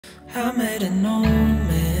I met an old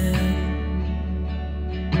man.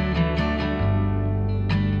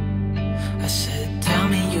 I said, tell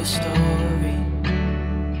me your story.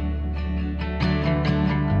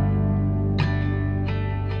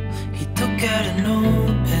 He took out a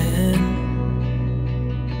notepad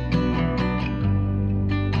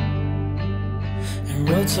and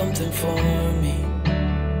wrote something for me.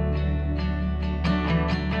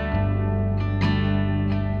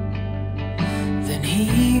 Then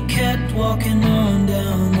he kept walking on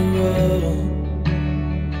down the road,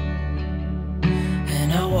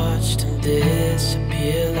 and I watched him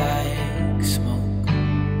disappear like smoke.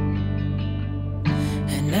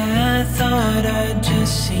 And I thought I'd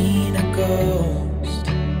just seen a ghost.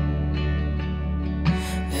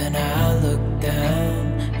 Then I looked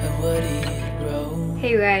down at what he wrote.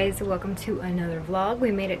 Hey you guys, welcome to another vlog.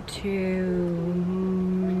 We made it to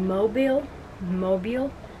Mobile.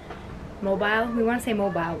 We want to say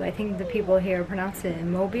Mobile, but I think the people here pronounce it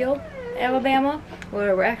Mobile, Alabama,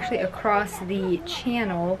 where we're actually across the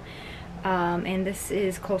channel, and this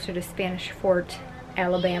is closer to Spanish Fort,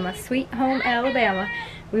 Alabama, Sweet Home, Alabama.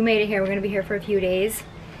 We made it here. We're going to be here for a few days.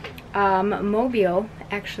 Mobile,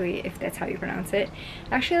 actually, if that's how you pronounce it,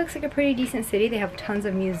 actually looks like a pretty decent city. They have tons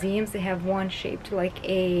of museums. They have one shaped like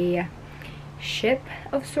a ship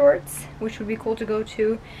of sorts, which would be cool to go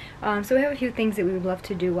to. So we have a few things that we would love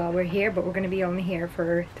to do while we're here, but we're going to be only here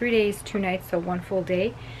for 3 days, 2 nights, so 1 full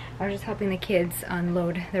day. I was just helping the kids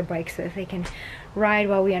unload their bikes so that they can ride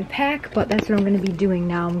while we unpack, but that's what I'm going to be doing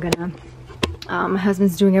now. I'm gonna my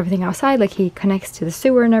husband's doing everything outside, like he connects to the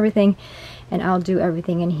sewer and everything, and I'll do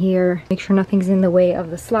everything in here, make sure nothing's in the way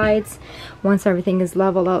of the slides. Once everything is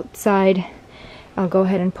level outside, I'll go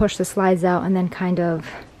ahead and push the slides out and then kind of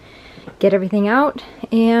get everything out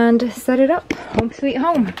and set it up. Home sweet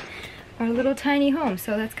home, our little tiny home.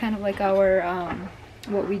 So that's kind of like our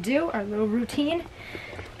what we do, our little routine.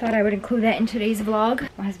 Thought I would include that in today's vlog.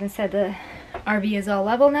 My husband said the RV is all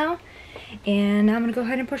level now, and I'm gonna go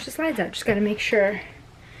ahead and push the slides out. Just gotta make sure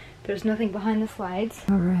there's nothing behind the slides.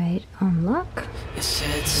 All right, unlock. It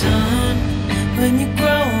said, son, when you grow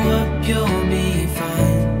up you'll be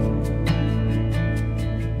fine.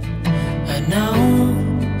 I know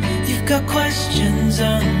you've got questions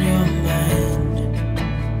on your mind.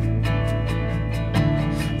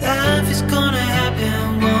 Life is gonna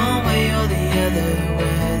happen one way or the other,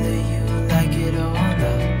 whether you like it or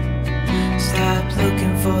not. Stop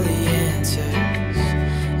looking for the answers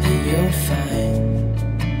and you'll find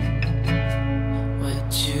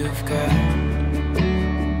what you've got.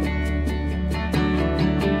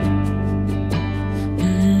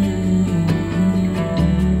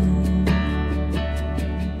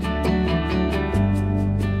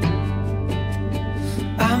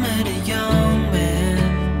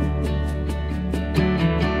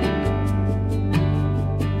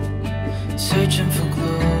 Searching for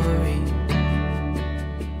glory.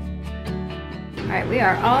 Alright, we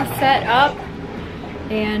are all set up,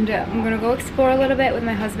 and I'm gonna go explore a little bit with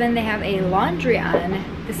my husband. They have a laundry on.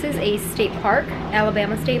 This is a state park,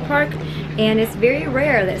 Alabama State Park, and it's very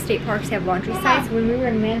rare that state parks have laundry sites. When we were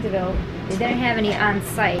in Mandeville, they didn't have any on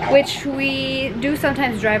site, which we do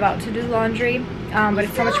sometimes drive out to do laundry, but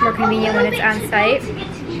it's so much more convenient when it's on site.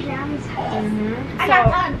 So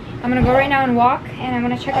I'm gonna go right now and walk, and I'm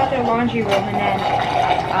gonna check out their laundry room and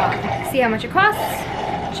then see how much it costs,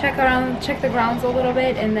 check around, check the grounds a little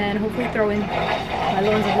bit, and then hopefully throw in my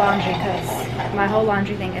loads of laundry because my whole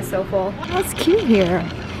laundry thing is so full. Oh, it's cute here.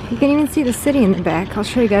 You can even see the city in the back. I'll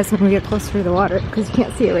show you guys when we get closer to the water because you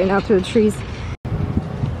can't see it right now through the trees.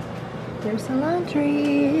 There's the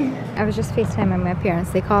laundry. I was just FaceTiming my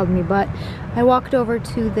parents. They called me, but I walked over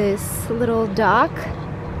to this little dock.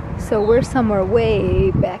 So we're somewhere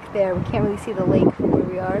way back there. We can't really see the lake from where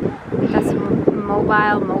we are. That's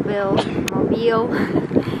Mobile.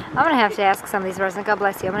 I'm gonna have to ask some of these residents, God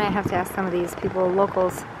bless you, I'm gonna have to ask some of these people,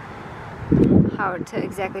 locals, how to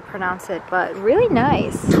exactly pronounce it, but really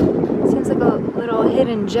nice. Seems like a little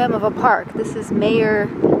hidden gem of a park. This is Meaher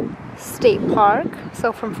State Park.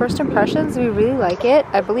 So from first impressions, we really like it.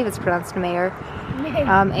 I believe it's pronounced Meaher.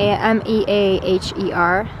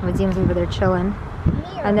 M-E-A-H-E-R. Museum's over there chilling.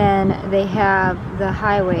 And then they have the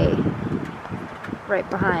highway right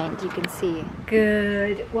behind, you can see.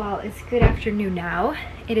 Good, well, it's good afternoon now.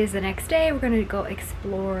 It is the next day. We're gonna go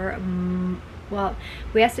explore, well,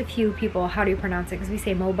 we asked a few people how do you pronounce it, because we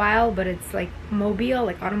say mobile, but it's like mobile,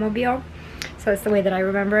 like automobile. So it's the way that I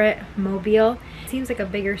remember it, Mobile. seems like a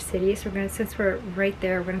bigger city, so we're gonna, since we're right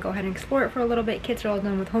there, we're gonna go ahead and explore it for a little bit. Kids are all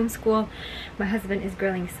done with homeschool. My husband is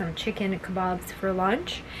grilling some chicken kebabs for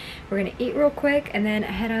lunch. We're gonna eat real quick and then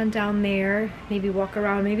head on down there, maybe walk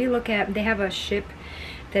around, maybe look at, they have a ship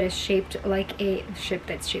that is shaped like a ship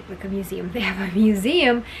that's shaped like a museum. They have a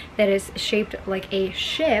museum that is shaped like a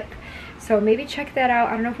ship. So maybe check that out.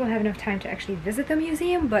 I don't know if we'll have enough time to actually visit the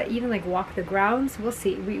museum, but even like walk the grounds, we'll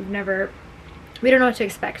see. We don't know what to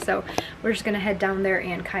expect. So we're just gonna head down there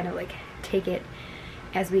and kind of like take it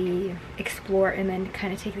as we explore, and then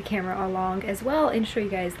kind of take the camera along as well and show you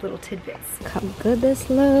guys little tidbits. Look how good this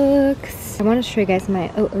looks. I want to show you guys my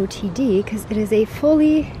OOTD because it is a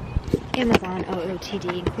fully Amazon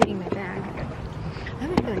OOTD, including my bag. I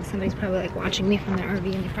have a feeling somebody's probably like watching me from their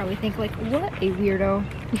RV and they probably think like, what a weirdo.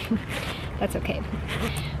 That's okay.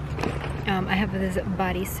 I have this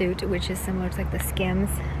bodysuit, which is similar to like the Skims,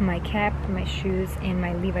 my cap, my shoes, and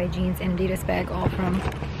my Levi jeans and Adidas bag, all from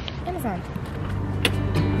Amazon.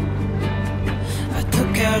 I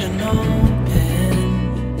took out an old pen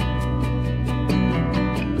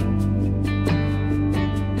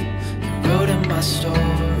and wrote in my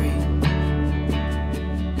story.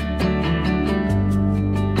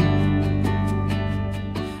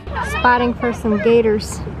 Spotting for some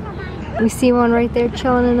gators. We see one right there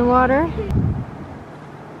chilling in the water.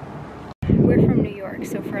 We're from New York,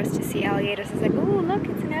 so for us to see alligators, it's like, oh look,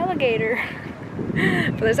 it's an alligator.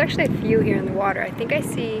 But there's actually a few here in the water. I think I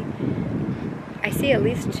see at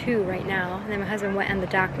least 2 right now. And then my husband went on the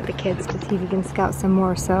dock with the kids to see if he can scout some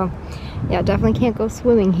more. So yeah, definitely can't go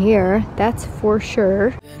swimming here. That's for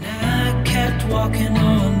sure. And I kept walking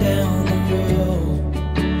on down the road.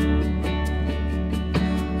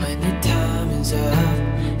 When the time is up,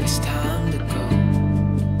 it's time to go.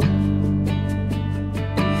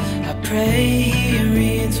 I pray he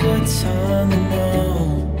reads what's on the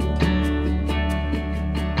note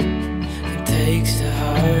and takes to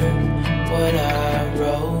heart what I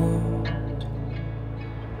wrote.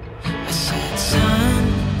 I said, son,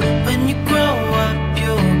 when you grow up,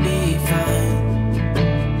 you'll be fine.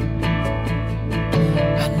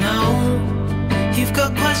 I know you've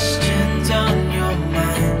got questions on your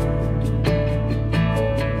mind.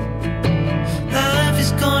 Life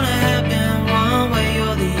is gonna happen one way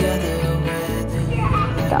or the other.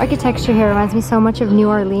 Whether The architecture here reminds me so much of New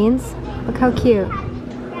Orleans. Look how cute.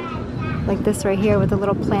 Like this right here with the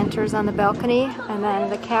little planters on the balcony, and then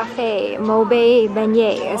the cafe Mobe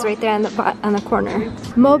Beignet is right there on the corner.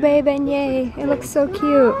 Mobe Beignet, it looks so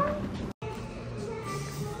cute.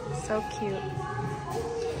 So cute.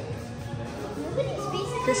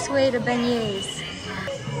 This way to beignets.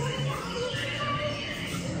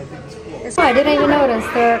 Oh, I didn't even notice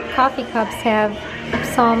their coffee cups have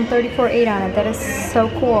Psalm 34:8 on it. That is so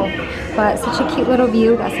cool. But such a cute little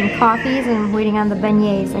view. Got some coffees and I'm waiting on the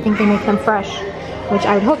beignets. I think they make them fresh, which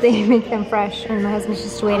I would hope they make them fresh. And my husband's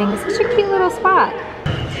just waiting. It's such a cute little spot.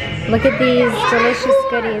 Look at these delicious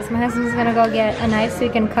goodies. My husband's gonna go get a knife so we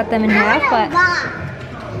can cut them in half. But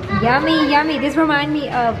yummy, yummy. These remind me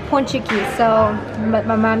of ponchiki. So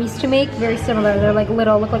my mom used to make, very similar. They're like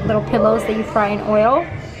little, look like little pillows that you fry in oil.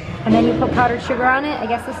 And then you put powdered sugar on it. I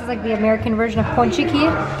guess this is like the American version of ponchiki.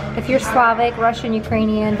 If you're Slavic, Russian,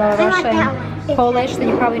 Ukrainian, Belarusian, Polish, then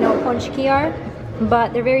you probably know what ponchiki are.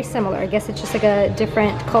 But they're very similar. I guess it's just like a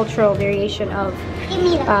different cultural variation of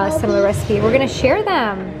similar recipe. We're gonna share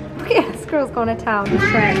them. Look at this girl's going to town. No,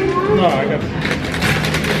 I got it.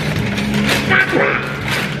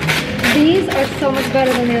 These are so much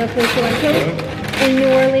better than the other place we went to in New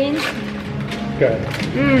Orleans. Okay.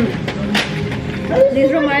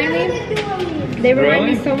 These remind me, they remind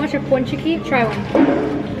me so much of ponchiki. Try one.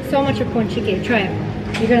 So much of ponchiki. Try it.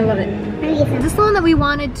 You're gonna love it. Is this the one that we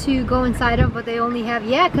wanted to go inside of, but they only have,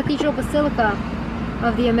 yeah, Cathedral Basilica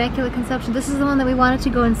of the Immaculate Conception. This is the one that we wanted to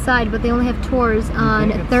go inside, but they only have tours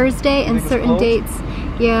on Thursday and certain dates.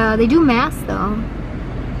 Yeah, they do mass though.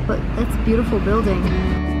 But that's a beautiful building.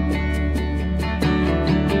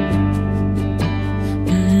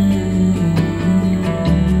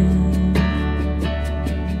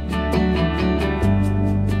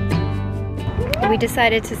 We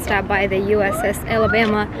decided to stop by the USS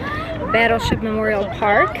Alabama Battleship Memorial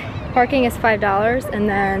Park. Parking is $5 and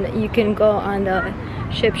then you can go on the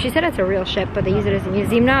ship. She said it's a real ship, but they use it as a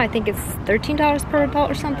museum now. I think it's $13 per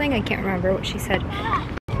adult or something. I can't remember what she said.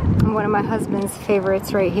 One of my husband's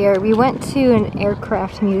favorites right here. We went to an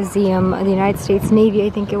aircraft museum of the United States Navy. I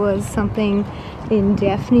think it was something in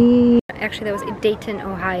Daphne. Actually, that was in Dayton,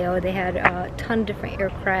 Ohio. They had a ton of different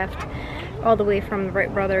aircraft, all the way from the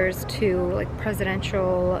Wright brothers to like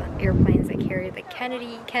presidential airplanes that carried the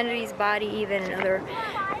Kennedy's body even, and other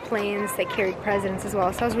planes that carried presidents as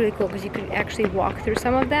well. So that was really cool because you could actually walk through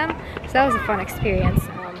some of them. So that was a fun experience.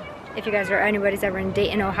 If you guys or anybody's ever in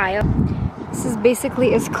Dayton, Ohio. This is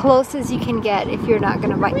basically as close as you can get if you're not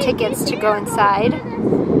gonna buy tickets to go inside.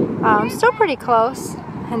 Still pretty close.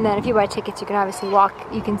 And then if you buy tickets, you can obviously walk.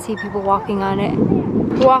 You can see people walking on it.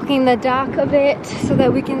 Walking the dock a bit so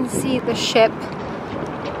that we can see the ship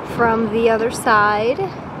from the other side.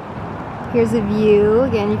 Here's a view.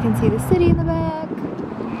 Again, you can see the city in the back.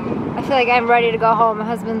 I feel like I'm ready to go home. My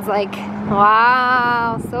husband's like,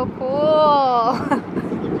 wow, so cool.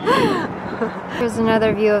 Here's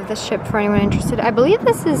another view of the ship for anyone interested. I believe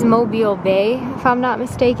this is Mobile Bay, if I'm not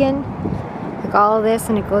mistaken. Like all of this,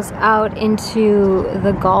 and it goes out into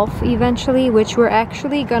the Gulf eventually, which we're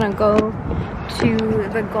actually gonna go to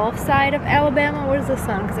the Gulf side of Alabama. Where's the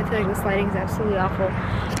sun? Because I feel like this lighting is absolutely awful.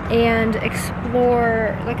 And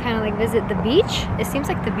explore, like kind of like visit the beach. It seems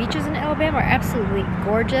like the beaches in Alabama are absolutely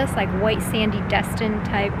gorgeous, like white sandy Destin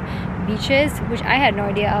type beaches, which I had no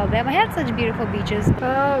idea Alabama had such beautiful beaches.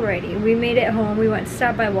 Alrighty, we made it home. We went to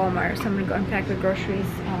stop by Walmart, so I'm gonna go unpack the groceries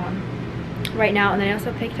right now. And then I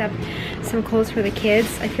also picked up some clothes for the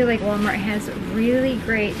kids. I feel like Walmart has really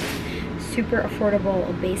great, super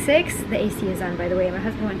affordable basics. The AC is on, by the way. My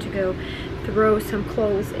husband went to go throw some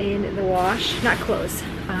clothes in the wash. Not clothes,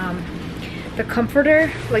 the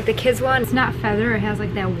comforter, like the kids one. It's not feather, it has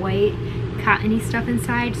like that white cottony stuff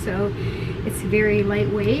inside, so it's very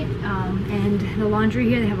lightweight. And the laundry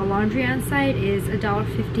here, they have a laundry on site, is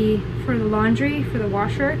 $1.50 for the laundry, for the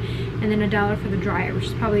washer, and then $1 for the dryer, which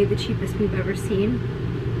is probably the cheapest we've ever seen.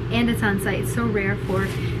 And it's on site. It's so rare for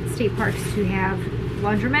state parks to have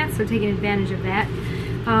laundromats, so taking advantage of that.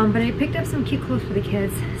 But I picked up some cute clothes for the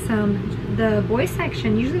kids. The boys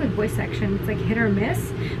section, usually the boys section, it's like hit or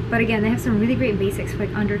miss, but again, they have some really great basics for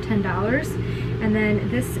like under $10. And then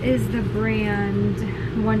this is the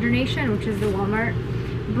brand Wonder Nation, which is the Walmart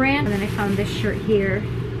brand. And then I found this shirt here.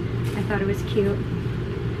 I thought it was cute.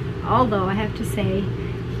 Although I have to say,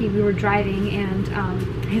 we were driving and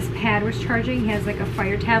his pad was charging. He has like a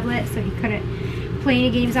Fire tablet, so he couldn't play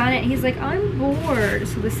any games on it. He's like, I'm bored.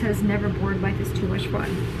 So this says never bored, life is too much fun.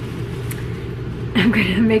 I'm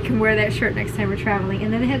gonna make him wear that shirt next time we're traveling.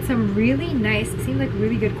 And then they had some really nice, it seemed like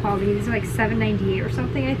really good quality. These are like $7.98 or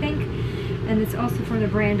something, I think. And it's also from the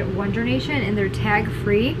brand Wonder Nation, and they're tag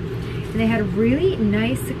free. And they had really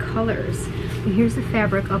nice colors. And here's the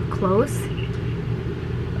fabric up close.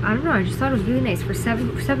 I don't know, I just thought it was really nice for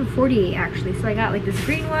 $7.48 actually. So I got like this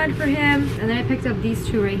green one for him, and then I picked up these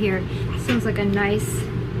two right here. This one's like a nice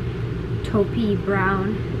taupey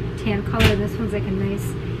brown tan color, and this one's like a nice,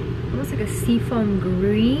 almost like a seafoam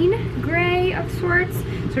green gray of sorts.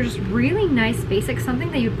 So just really nice basics,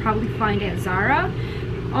 something that you'd probably find at Zara,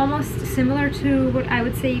 almost similar to what I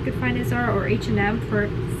would say you could find at Zara or H&M for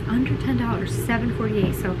under $10,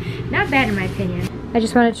 $7.48. So not bad in my opinion. I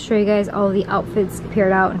just wanted to show you guys all the outfits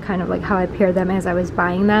paired out and kind of like how I paired them as I was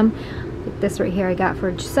buying them. Like this right here I got for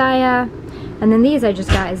Josiah. And then these I just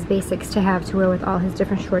got as basics to have to wear with all his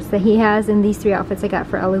different shorts that he has. And these three outfits I got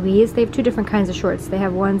for Eloise. They have two different kinds of shorts. They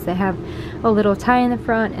have ones that have a little tie in the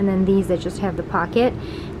front, and then these that just have the pocket.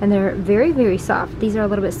 And they're very, very soft. These are a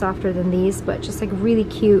little bit softer than these, but just like really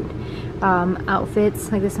cute outfits.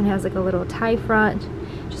 Like this one has like a little tie front.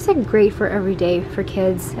 Just like great for every day for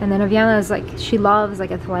kids. And then Aviana is like, she loves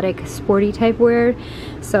like athletic, sporty type wear.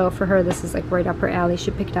 So for her, this is like right up her alley.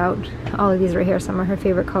 She picked out all of these right here, some of her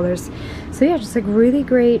favorite colors. So yeah, just like really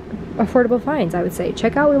great, affordable finds, I would say.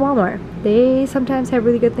 Check out Walmart. They sometimes have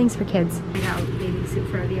really good things for kids. I got a bathing suit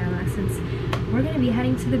for Aviana since we're gonna be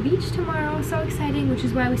heading to the beach tomorrow. So exciting, which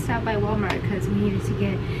is why we stopped by Walmart, because we needed to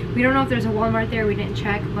get, we don't know if there's a Walmart there, we didn't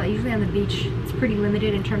check, but usually on the beach, it's pretty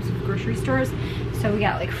limited in terms of grocery stores. So we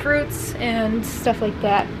got like fruits and stuff like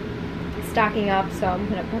that stocking up, so I'm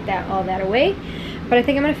gonna put all that away. But I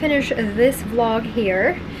think I'm gonna finish this vlog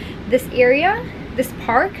here. This area, this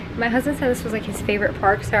park, my husband said this was like his favorite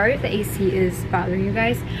park. Sorry if the AC is bothering you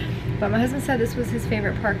guys, but my husband said this was his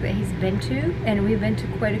favorite park that he's been to, and we've been to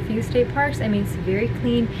quite a few state parks. I mean, it's very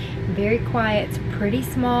clean, very quiet, it's pretty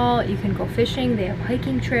small. You can go fishing, they have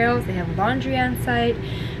hiking trails, they have laundry on site.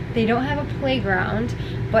 They don't have a playground,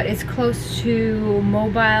 but it's close to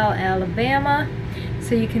Mobile, Alabama.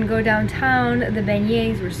 So you can go downtown. The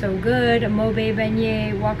beignets were so good. Mobile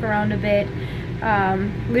beignet, walk around a bit.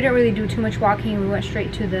 We didn't really do too much walking. We went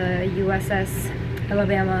straight to the USS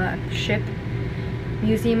Alabama ship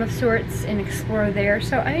museum of sorts and explore there.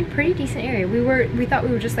 So I mean, pretty decent area. We thought we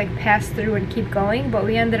would just like pass through and keep going, but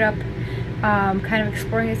we ended up kind of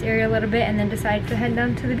exploring this area a little bit, and then decided to head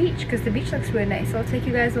down to the beach because the beach looks really nice. So I'll take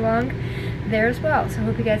you guys along there as well. So I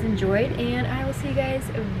hope you guys enjoyed, and I will see you guys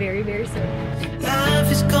very, very soon.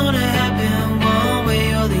 Life is gonna happen one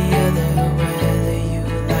way or the other, whether you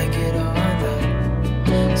like it or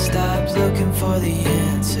not. Stop looking for the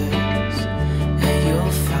answers, and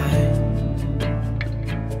you'll find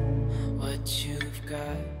what you've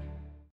got.